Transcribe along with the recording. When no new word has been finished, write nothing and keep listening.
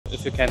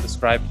If you can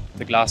describe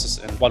the glasses,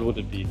 and what would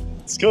it be?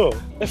 It's cool.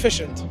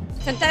 Efficient.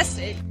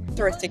 Fantastic.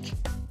 Terrific.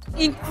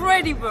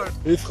 Incredible.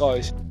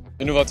 Hilfreich.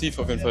 Innovativ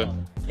auf jeden Fall.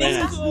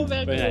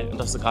 Very nice. Und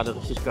das ist gerade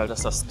richtig geil,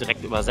 dass das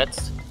direkt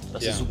übersetzt.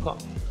 Das ist super.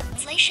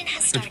 Translation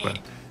has started.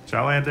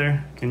 Ciao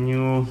Heather, can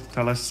you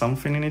tell us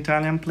something in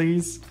Italian,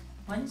 please?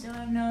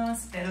 Buongiorno,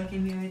 spero che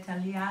il mio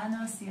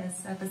italiano sia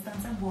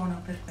abbastanza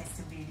buono per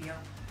questo video.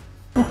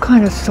 What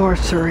kind of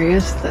sorcery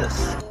is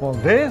this? Well,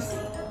 this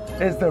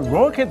is the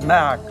Rokid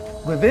Mac.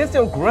 With this,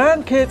 your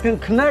grandkid can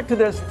connect to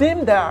their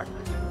Steam Deck.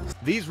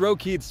 These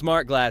Rokid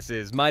smart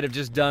glasses might have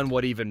just done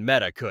what even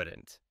Meta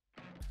couldn't.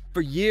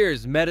 For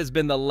years, Meta's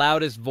been the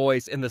loudest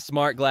voice in the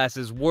smart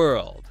glasses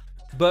world.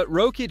 But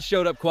Rokid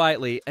showed up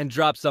quietly and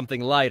dropped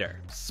something lighter,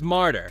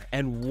 smarter,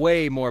 and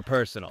way more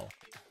personal.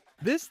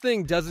 This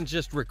thing doesn't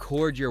just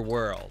record your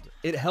world,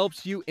 it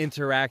helps you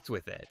interact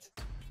with it.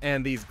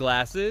 And these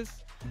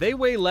glasses? They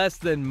weigh less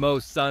than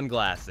most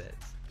sunglasses.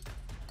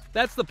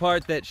 That's the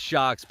part that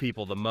shocks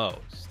people the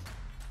most.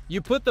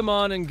 You put them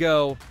on and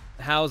go,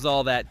 how's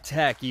all that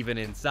tech even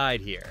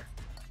inside here?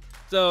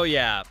 So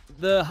yeah,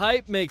 the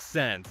hype makes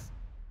sense.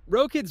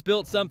 Rokid's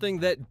built something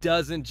that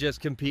doesn't just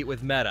compete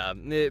with Meta,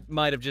 it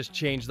might have just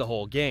changed the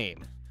whole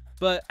game.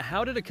 But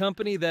how did a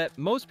company that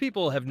most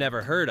people have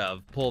never heard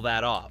of pull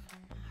that off?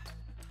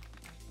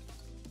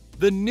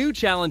 The new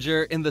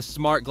challenger in the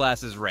smart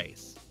glasses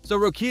race. So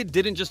Rokid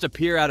didn't just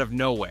appear out of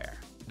nowhere.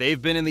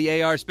 They've been in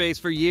the AR space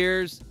for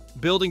years,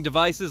 building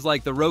devices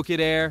like the Rokid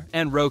Air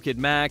and Rokid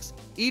Max,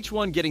 each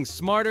one getting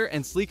smarter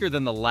and sleeker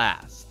than the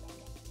last.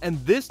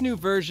 And this new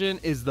version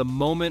is the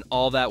moment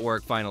all that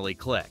work finally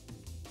clicked.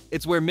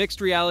 It's where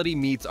mixed reality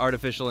meets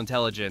artificial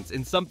intelligence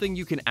in something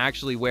you can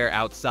actually wear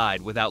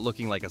outside without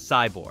looking like a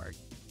cyborg.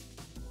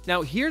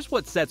 Now here's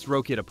what sets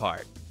Rokid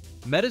apart.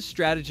 Meta's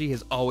strategy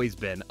has always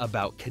been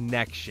about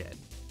connection.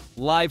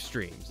 Live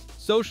streams,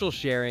 social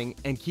sharing,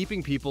 and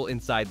keeping people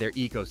inside their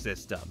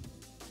ecosystem.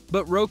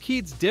 But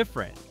Rokid's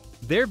different.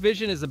 Their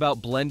vision is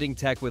about blending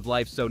tech with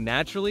life so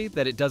naturally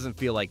that it doesn't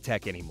feel like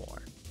tech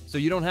anymore. So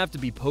you don't have to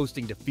be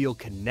posting to feel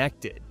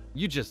connected,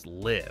 you just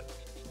live.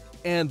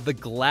 And the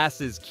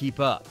glasses keep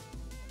up.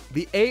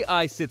 The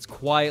AI sits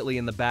quietly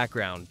in the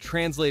background,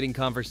 translating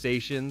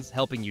conversations,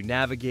 helping you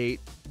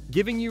navigate,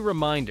 giving you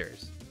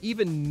reminders,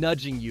 even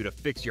nudging you to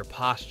fix your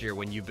posture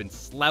when you've been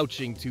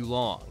slouching too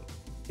long.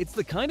 It's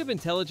the kind of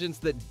intelligence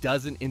that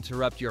doesn't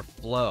interrupt your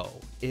flow,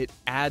 it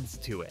adds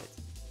to it.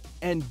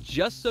 And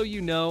just so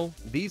you know,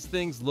 these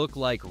things look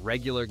like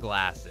regular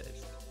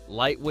glasses.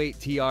 Lightweight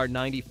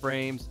TR90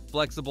 frames,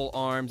 flexible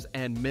arms,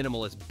 and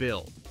minimalist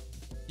build.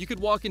 You could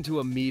walk into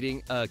a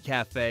meeting, a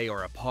cafe,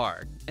 or a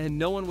park, and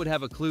no one would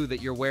have a clue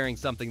that you're wearing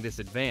something this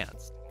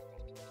advanced.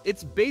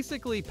 It's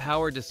basically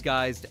power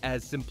disguised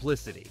as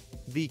simplicity,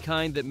 the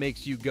kind that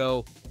makes you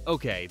go,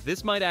 okay,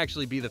 this might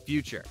actually be the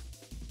future.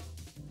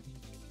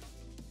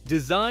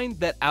 Design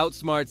that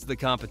outsmarts the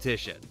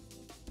competition.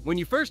 When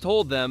you first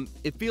hold them,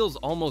 it feels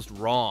almost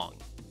wrong,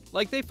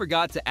 like they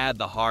forgot to add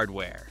the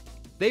hardware.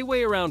 They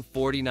weigh around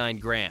 49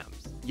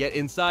 grams, yet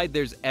inside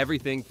there's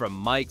everything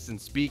from mics and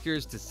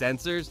speakers to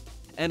sensors,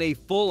 and a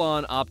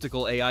full-on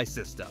optical AI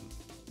system.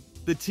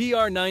 The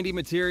TR90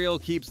 material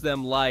keeps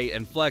them light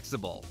and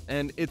flexible,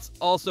 and it's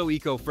also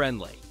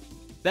eco-friendly.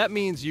 That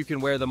means you can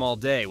wear them all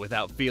day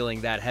without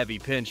feeling that heavy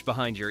pinch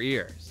behind your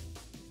ears.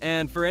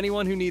 And for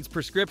anyone who needs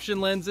prescription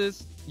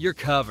lenses, you're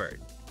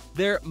covered.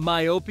 They're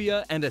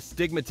myopia and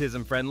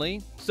astigmatism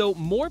friendly, so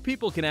more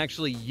people can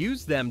actually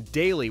use them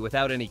daily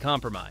without any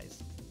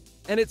compromise.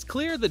 And it's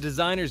clear the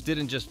designers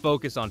didn't just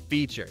focus on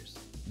features,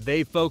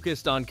 they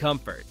focused on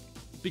comfort.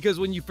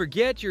 Because when you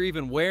forget you're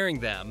even wearing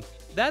them,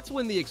 that's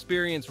when the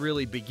experience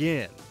really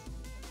begins.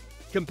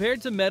 Compared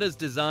to Meta's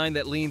design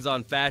that leans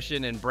on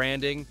fashion and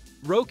branding,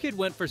 Rokid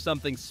went for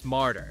something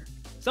smarter,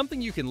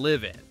 something you can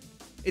live in.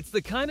 It's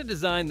the kind of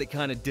design that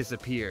kind of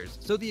disappears,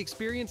 so the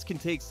experience can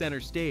take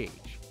center stage.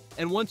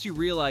 And once you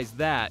realize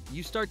that,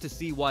 you start to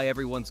see why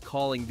everyone's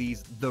calling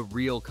these the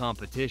real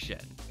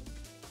competition.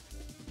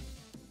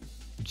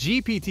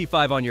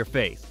 GPT-5 on your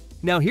face.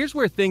 Now here's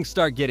where things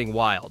start getting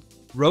wild.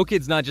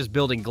 Rokid's not just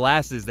building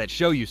glasses that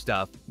show you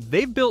stuff,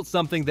 they've built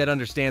something that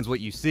understands what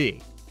you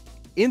see.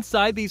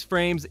 Inside these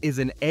frames is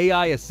an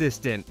AI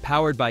assistant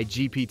powered by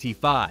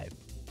GPT-5.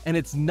 And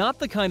it's not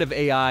the kind of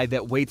AI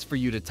that waits for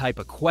you to type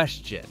a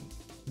question.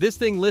 This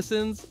thing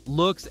listens,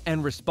 looks,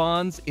 and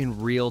responds in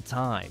real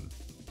time.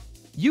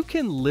 You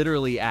can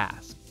literally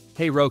ask,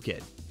 "Hey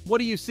Rokid, what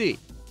do you see?"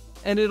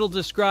 And it'll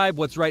describe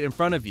what's right in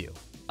front of you.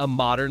 A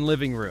modern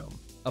living room,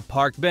 a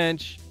park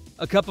bench,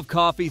 a cup of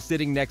coffee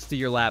sitting next to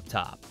your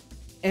laptop.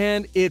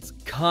 And it's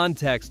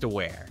context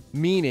aware,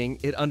 meaning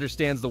it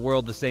understands the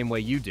world the same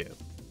way you do.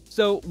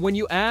 So when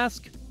you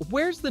ask,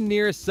 "Where's the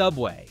nearest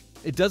subway?"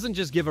 it doesn't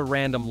just give a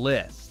random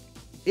list.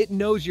 It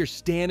knows you're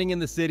standing in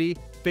the city,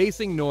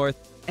 facing north,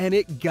 and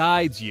it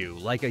guides you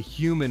like a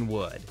human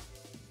would.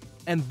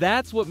 And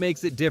that's what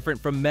makes it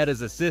different from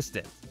Meta's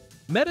assistant.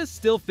 Meta's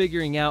still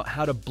figuring out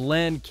how to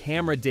blend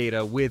camera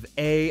data with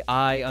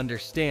AI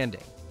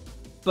understanding.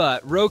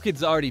 But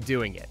Rokid's already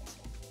doing it.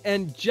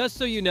 And just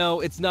so you know,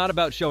 it's not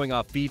about showing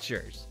off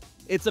features.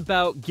 It's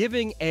about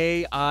giving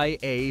AI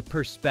a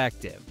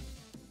perspective.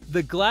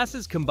 The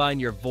glasses combine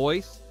your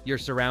voice, your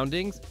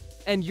surroundings,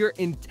 and your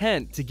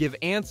intent to give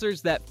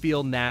answers that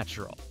feel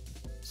natural.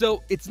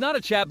 So it's not a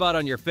chatbot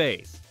on your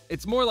face.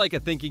 It's more like a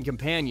thinking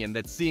companion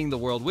that's seeing the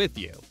world with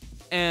you.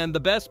 And the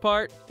best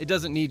part, it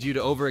doesn't need you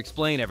to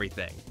over-explain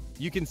everything.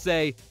 You can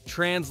say,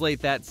 translate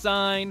that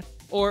sign,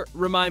 or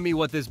remind me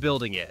what this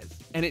building is,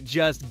 and it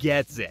just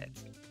gets it.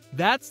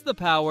 That's the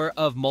power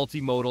of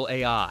multimodal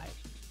AI,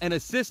 an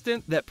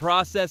assistant that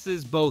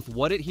processes both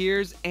what it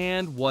hears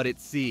and what it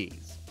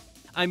sees.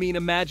 I mean,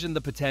 imagine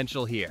the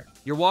potential here.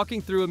 You're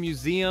walking through a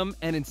museum,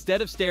 and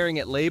instead of staring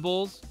at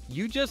labels,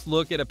 you just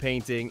look at a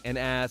painting and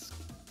ask,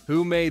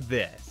 who made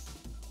this?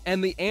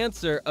 And the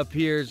answer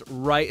appears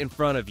right in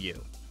front of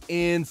you,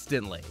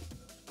 instantly.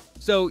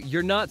 So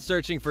you're not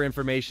searching for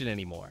information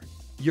anymore.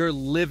 You're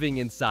living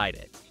inside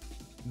it.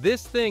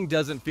 This thing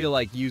doesn't feel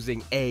like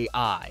using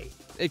AI.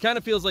 It kind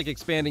of feels like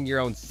expanding your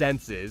own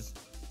senses.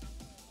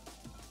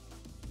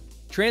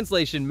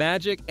 Translation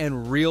magic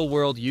and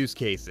real-world use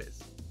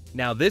cases.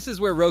 Now this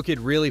is where Rokid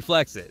really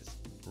flexes.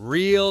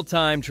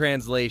 Real-time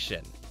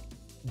translation.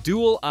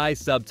 Dual eye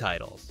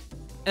subtitles.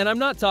 And I'm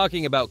not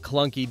talking about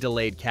clunky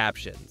delayed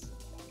captions.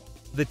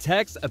 The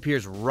text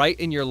appears right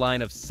in your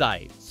line of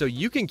sight, so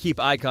you can keep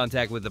eye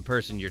contact with the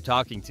person you're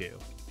talking to.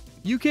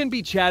 You can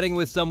be chatting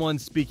with someone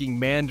speaking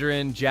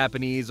Mandarin,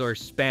 Japanese, or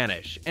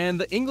Spanish, and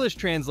the English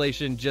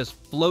translation just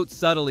floats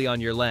subtly on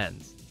your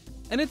lens.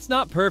 And it's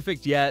not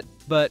perfect yet,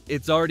 but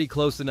it's already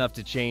close enough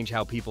to change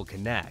how people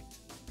connect.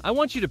 I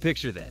want you to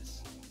picture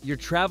this. You're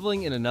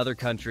traveling in another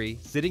country,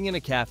 sitting in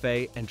a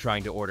cafe, and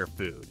trying to order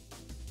food.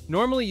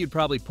 Normally, you'd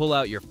probably pull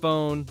out your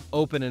phone,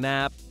 open an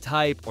app,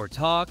 type, or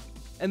talk,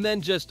 and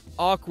then just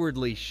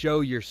awkwardly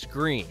show your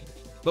screen.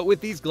 But with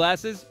these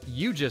glasses,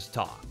 you just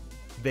talk.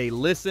 They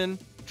listen,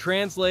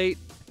 translate,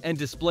 and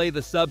display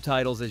the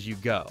subtitles as you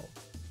go.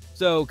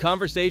 So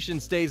conversation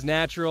stays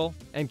natural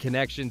and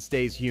connection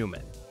stays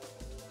human.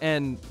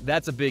 And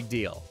that's a big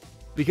deal.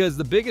 Because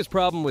the biggest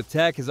problem with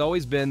tech has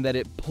always been that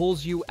it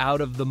pulls you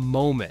out of the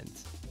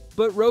moment.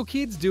 But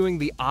Rokid's doing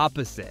the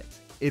opposite.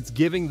 It's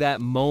giving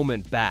that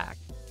moment back.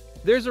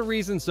 There's a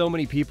reason so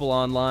many people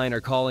online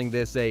are calling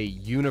this a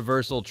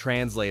universal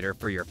translator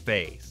for your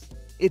face.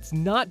 It's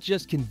not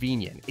just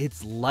convenient,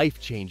 it's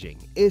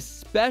life-changing,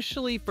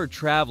 especially for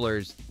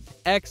travelers,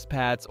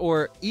 expats,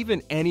 or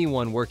even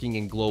anyone working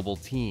in global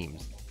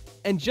teams.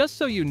 And just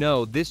so you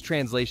know, this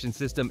translation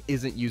system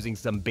isn't using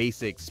some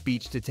basic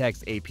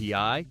speech-to-text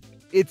API.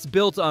 It's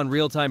built on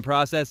real-time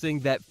processing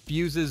that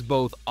fuses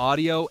both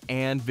audio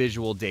and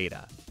visual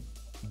data.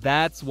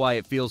 That's why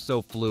it feels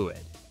so fluid.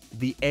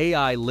 The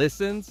AI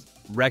listens,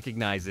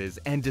 recognizes,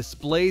 and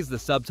displays the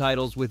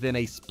subtitles within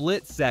a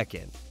split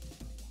second.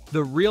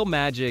 The real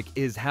magic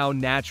is how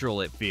natural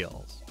it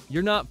feels.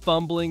 You're not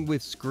fumbling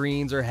with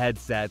screens or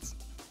headsets.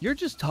 You're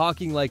just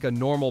talking like a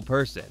normal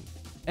person,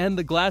 and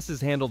the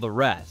glasses handle the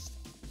rest.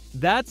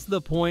 That's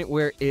the point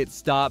where it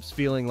stops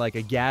feeling like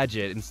a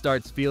gadget and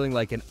starts feeling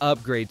like an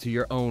upgrade to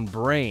your own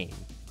brain.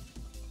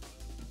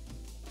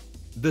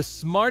 The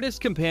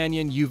smartest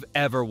companion you've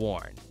ever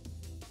worn.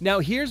 Now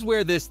here's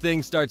where this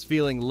thing starts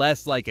feeling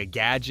less like a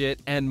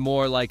gadget and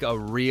more like a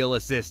real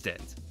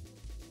assistant.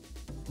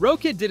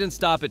 Rokid didn't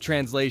stop at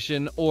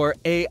translation or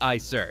AI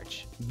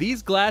search.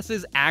 These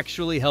glasses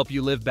actually help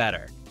you live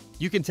better.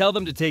 You can tell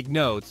them to take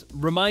notes,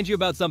 remind you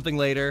about something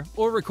later,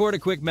 or record a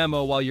quick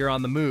memo while you're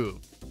on the move.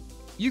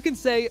 You can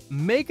say,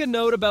 make a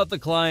note about the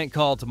client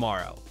call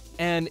tomorrow,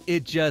 and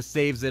it just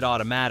saves it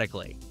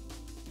automatically.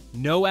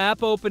 No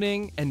app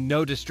opening and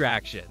no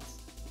distractions.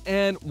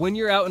 And when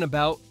you're out and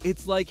about,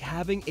 it's like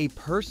having a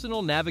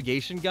personal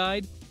navigation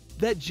guide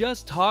that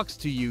just talks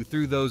to you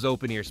through those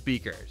open-ear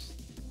speakers.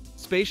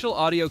 Spatial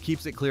audio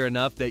keeps it clear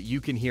enough that you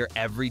can hear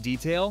every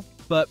detail,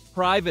 but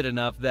private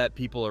enough that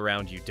people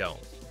around you don't.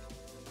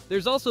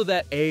 There's also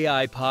that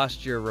AI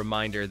posture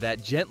reminder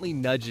that gently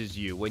nudges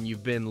you when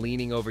you've been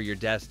leaning over your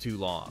desk too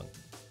long.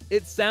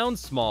 It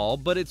sounds small,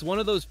 but it's one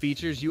of those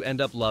features you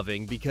end up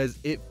loving because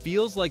it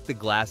feels like the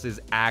glasses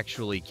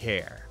actually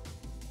care.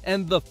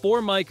 And the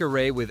 4-mic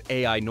array with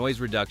AI noise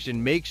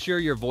reduction makes sure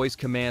your voice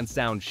commands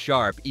sound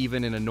sharp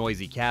even in a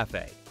noisy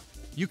cafe.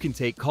 You can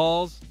take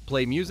calls,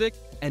 play music,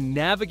 and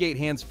navigate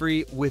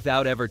hands-free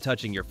without ever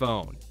touching your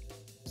phone.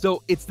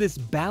 So it's this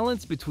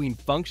balance between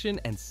function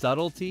and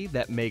subtlety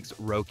that makes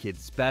Rokid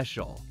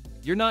special.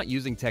 You're not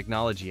using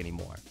technology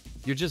anymore.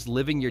 You're just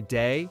living your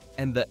day,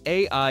 and the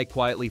AI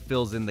quietly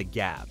fills in the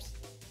gaps.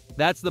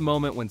 That's the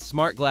moment when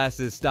smart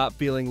glasses stop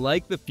feeling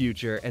like the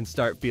future and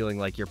start feeling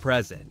like your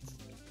present.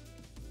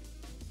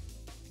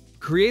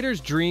 Creators'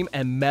 dream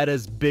and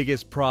Meta's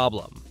biggest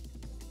problem.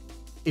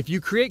 If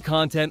you create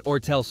content or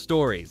tell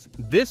stories,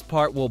 this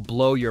part will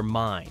blow your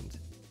mind.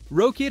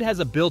 Rokid has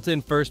a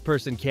built-in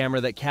first-person camera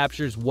that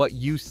captures what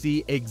you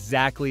see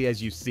exactly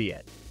as you see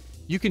it.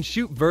 You can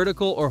shoot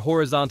vertical or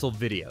horizontal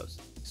videos,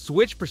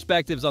 switch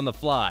perspectives on the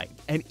fly,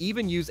 and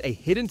even use a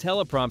hidden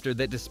teleprompter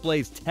that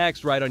displays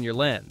text right on your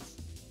lens.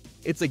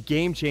 It's a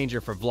game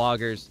changer for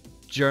vloggers,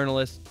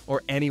 journalists,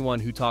 or anyone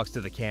who talks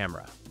to the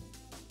camera.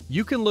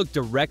 You can look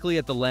directly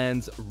at the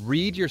lens,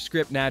 read your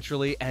script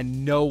naturally,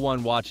 and no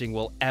one watching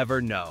will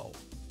ever know.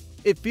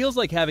 It feels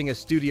like having a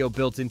studio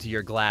built into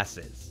your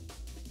glasses.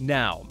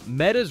 Now,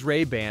 Meta's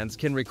Ray-Bans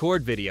can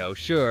record video,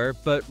 sure,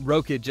 but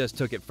Rokid just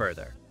took it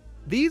further.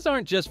 These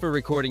aren't just for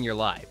recording your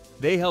life,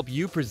 they help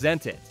you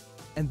present it.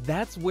 And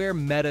that's where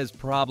Meta's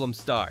problem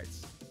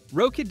starts.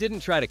 Rokid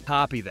didn't try to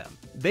copy them.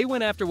 They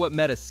went after what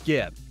Meta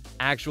skipped: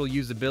 actual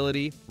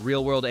usability,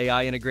 real-world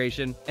AI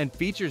integration, and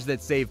features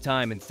that save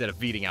time instead of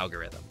feeding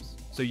algorithms.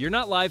 So you're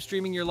not live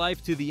streaming your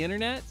life to the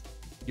internet,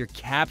 you're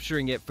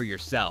capturing it for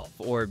yourself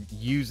or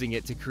using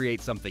it to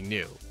create something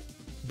new.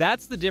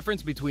 That's the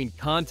difference between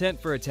content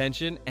for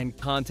attention and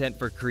content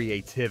for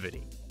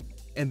creativity.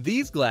 And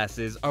these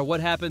glasses are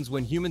what happens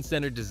when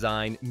human-centered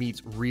design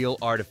meets real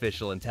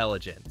artificial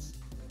intelligence.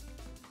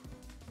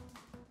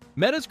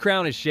 Meta's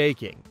crown is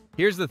shaking.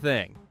 Here's the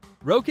thing.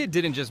 Rokid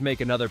didn't just make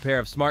another pair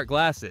of smart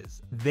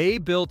glasses. They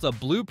built a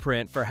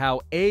blueprint for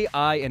how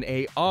AI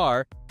and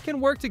AR can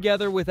work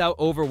together without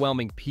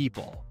overwhelming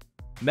people.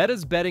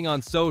 Meta's betting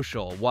on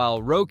social, while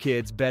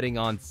Rokid's betting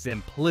on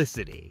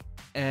simplicity.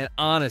 And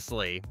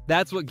honestly,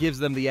 that's what gives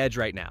them the edge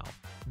right now.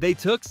 They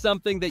took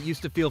something that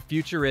used to feel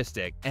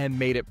futuristic and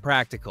made it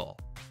practical.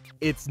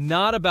 It's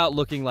not about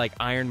looking like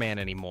Iron Man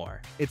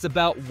anymore. It's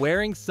about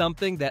wearing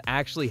something that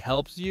actually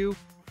helps you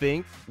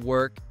think,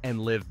 work,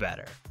 and live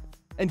better.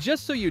 And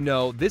just so you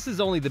know, this is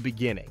only the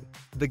beginning.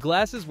 The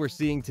glasses we're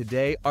seeing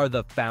today are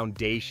the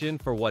foundation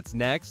for what's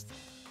next.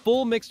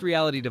 Full mixed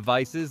reality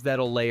devices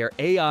that'll layer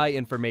AI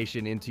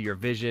information into your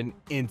vision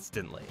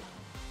instantly.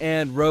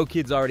 And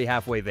Rokid's already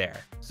halfway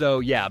there.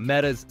 So yeah,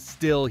 Meta's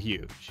still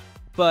huge.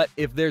 But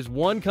if there's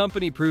one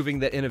company proving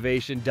that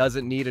innovation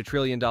doesn't need a $1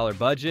 trillion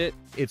budget,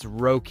 it's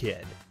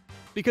Rokid.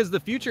 Because the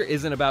future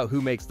isn't about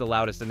who makes the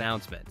loudest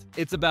announcement.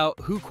 It's about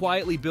who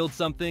quietly builds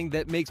something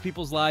that makes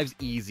people's lives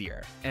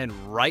easier. And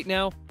right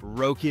now,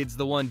 Rokid's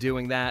the one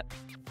doing that.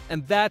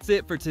 And that's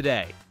it for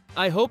today.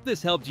 I hope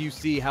this helped you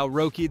see how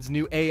Rokid's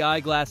new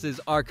AI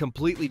glasses are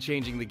completely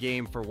changing the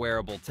game for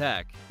wearable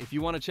tech. If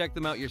you want to check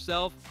them out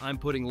yourself, I'm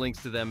putting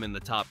links to them in the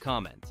top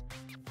comment.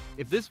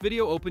 If this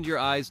video opened your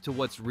eyes to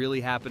what's really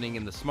happening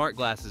in the smart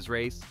glasses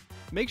race,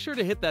 make sure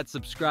to hit that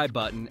subscribe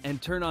button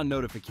and turn on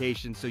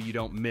notifications so you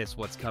don't miss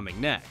what's coming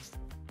next.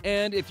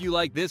 And if you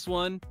like this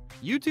one,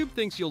 YouTube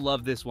thinks you'll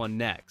love this one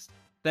next.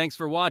 Thanks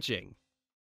for watching.